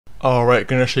Alright,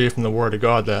 going to show you from the Word of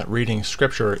God that reading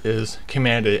Scripture is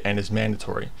commanded and is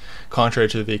mandatory. Contrary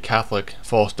to the Catholic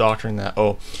false doctrine that,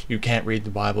 oh, you can't read the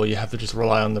Bible, you have to just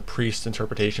rely on the priest's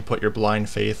interpretation, put your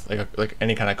blind faith, like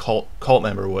any kind of cult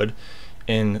member would,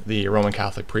 in the Roman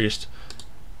Catholic priest.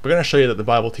 We're going to show you that the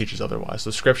Bible teaches otherwise.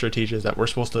 The Scripture teaches that we're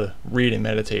supposed to read and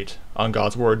meditate on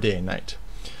God's Word day and night.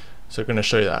 So we're going to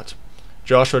show you that.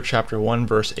 Joshua chapter 1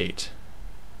 verse 8.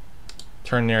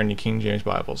 Turn there in the King James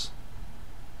Bibles.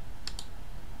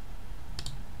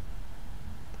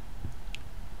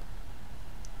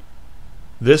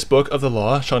 This book of the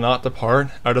law shall not depart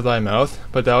out of thy mouth,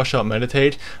 but thou shalt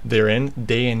meditate therein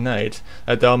day and night,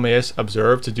 that thou mayest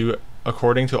observe to do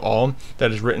according to all that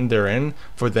is written therein,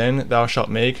 for then thou shalt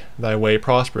make thy way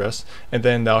prosperous, and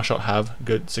then thou shalt have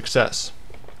good success.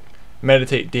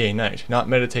 Meditate day and night, not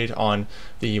meditate on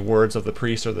the words of the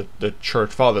priest or the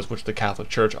church fathers, which the Catholic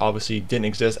Church obviously didn't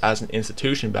exist as an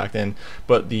institution back then,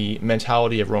 but the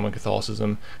mentality of Roman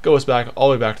Catholicism goes back all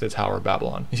the way back to the Tower of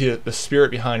Babylon. You see, the spirit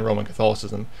behind Roman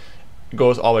Catholicism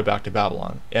goes all the way back to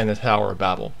Babylon and the Tower of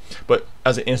Babel, but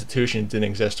as an institution it didn't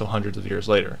exist until hundreds of years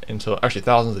later, until actually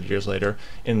thousands of years later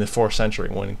in the 4th century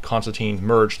when Constantine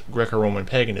merged Greco-Roman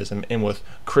paganism in with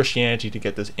Christianity to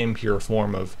get this impure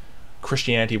form of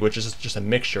Christianity, which is just a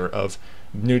mixture of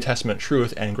New Testament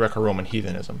truth and Greco-Roman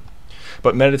heathenism.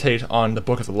 But meditate on the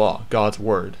book of the law, God's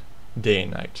word, day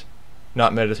and night.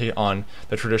 Not meditate on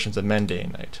the traditions of men day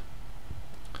and night.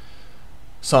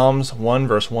 Psalms 1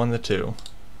 verse 1 to 2.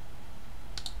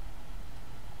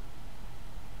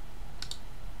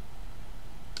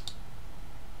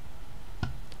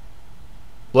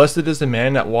 Blessed is the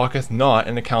man that walketh not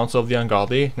in the counsel of the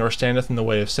ungodly, nor standeth in the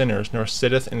way of sinners, nor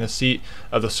sitteth in the seat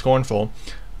of the scornful,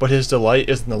 but his delight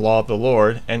is in the law of the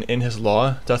Lord, and in his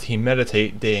law doth he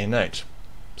meditate day and night.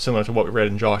 Similar to what we read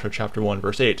in Joshua chapter 1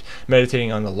 verse 8,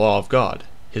 meditating on the law of God,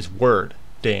 his word,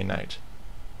 day and night.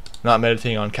 Not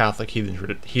meditating on Catholic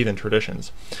heathen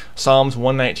traditions. Psalms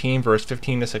 119 verse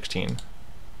 15 to 16.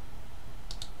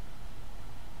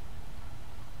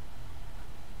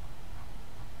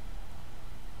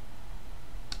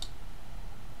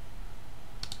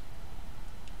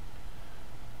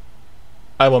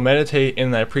 I will meditate in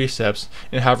thy precepts,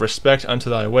 and have respect unto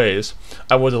thy ways.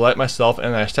 I will delight myself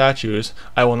in thy statutes.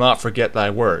 I will not forget thy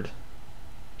word.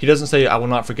 He doesn't say, I will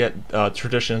not forget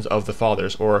traditions of the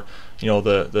fathers, or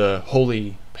the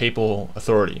holy papal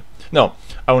authority. No,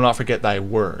 I will not forget thy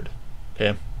word.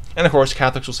 Okay? And of course,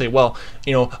 Catholics will say, well,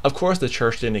 of course the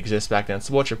church didn't exist back then,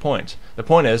 so what's your point? The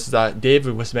point is that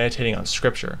David was meditating on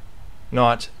Scripture,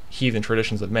 not heathen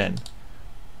traditions of men.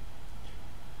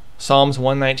 Psalms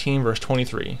 119 verse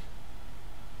 23.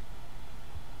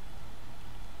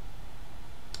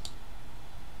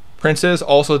 Princes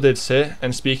also did sit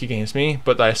and speak against me,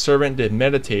 but thy servant did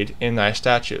meditate in thy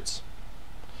statutes.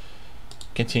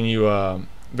 Continue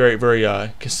very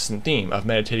consistent theme of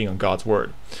meditating on God's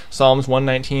word. Psalms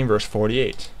 119 verse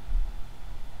 48.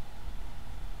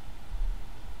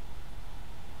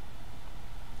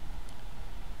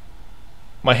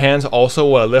 My hands also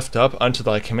will I lift up unto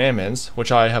thy commandments,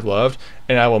 which I have loved,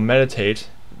 and I will meditate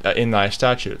in thy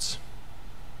statutes.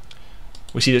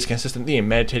 We see this consistent theme,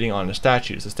 meditating on the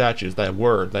statutes, thy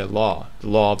word, thy law, the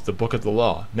law of the book of the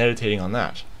law, meditating on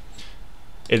that.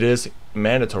 It is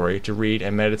mandatory to read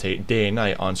and meditate day and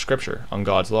night on Scripture, on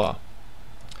God's law.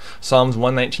 Psalms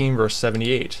 119 verse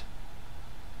 78.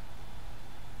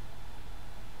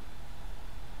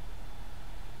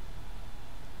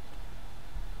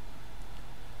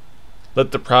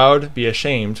 Let the proud be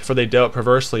ashamed, for they dealt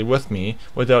perversely with me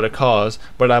without a cause,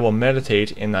 but I will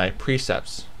meditate in thy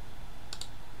precepts.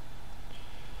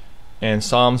 And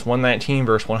Psalms 119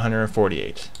 verse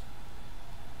 148.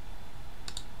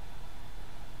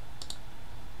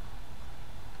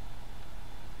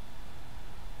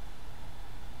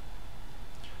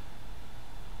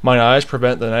 Mine eyes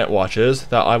prevent the night watches,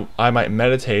 that I might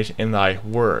meditate in thy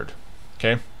word.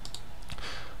 Okay?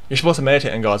 You're supposed to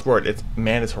meditate on God's word. It's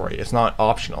mandatory. It's not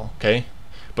optional, okay?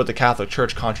 But the Catholic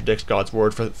Church contradicts God's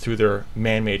word through their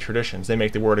man-made traditions. They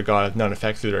make the word of God of none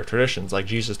effect through their traditions, like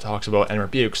Jesus talks about and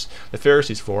rebukes the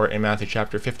Pharisees for in Matthew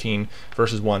chapter 15,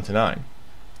 verses 1 to 9.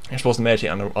 You're supposed to meditate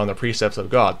on the precepts of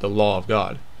God, the law of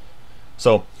God.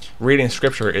 So, reading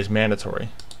Scripture is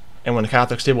mandatory. And when the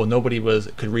Catholics say, well, nobody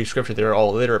could read Scripture, they were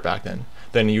all illiterate back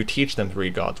then you teach them to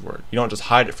read God's word. You don't just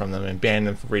hide it from them and ban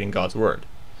them from reading God's word.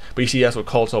 But you see, that's what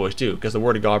cults always do, because the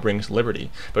word of God brings liberty.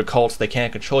 But cults, they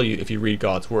can't control you if you read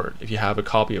God's word. If you have a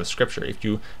copy of Scripture, if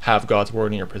you have God's word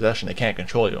in your possession, they can't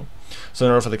control you. So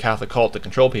in order for the Catholic cult to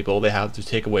control people, they have to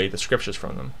take away the Scriptures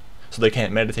from them. So they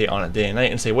can't meditate on it day and night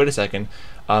and say, wait a second,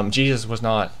 Jesus was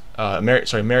not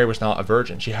Mary was not a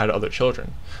virgin. She had other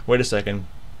children. Wait a second.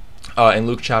 In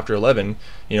Luke chapter 11,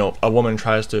 a woman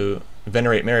tries to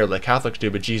venerate Mary like Catholics do,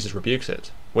 but Jesus rebukes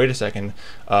it. Wait a second.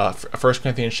 1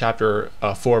 Corinthians chapter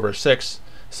 4 verse 6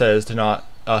 says to not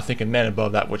think of men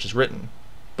above that which is written,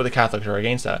 but the Catholics are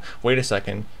against that. Wait a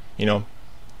second. 2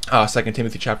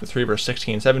 Timothy chapter 3 verse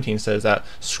 16 and 17 says that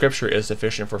Scripture is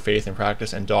sufficient for faith and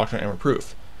practice and doctrine and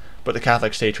reproof, but the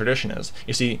Catholics say tradition is.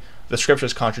 You see, the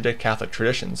Scriptures contradict Catholic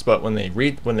traditions, but when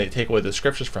they take away the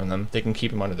Scriptures from them, they can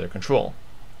keep them under their control.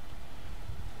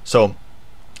 So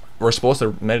we're supposed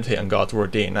to meditate on God's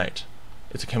word day and night.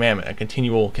 It's a commandment, a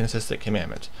continual, consistent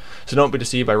commandment. So don't be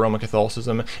deceived by Roman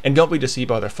Catholicism, and don't be deceived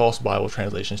by their false Bible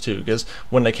translations too, because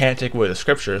when they can't take away the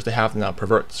Scriptures, they have to now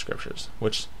pervert the Scriptures,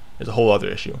 which is a whole other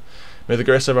issue. May the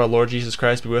grace of our Lord Jesus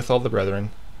Christ be with all the brethren.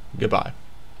 Goodbye.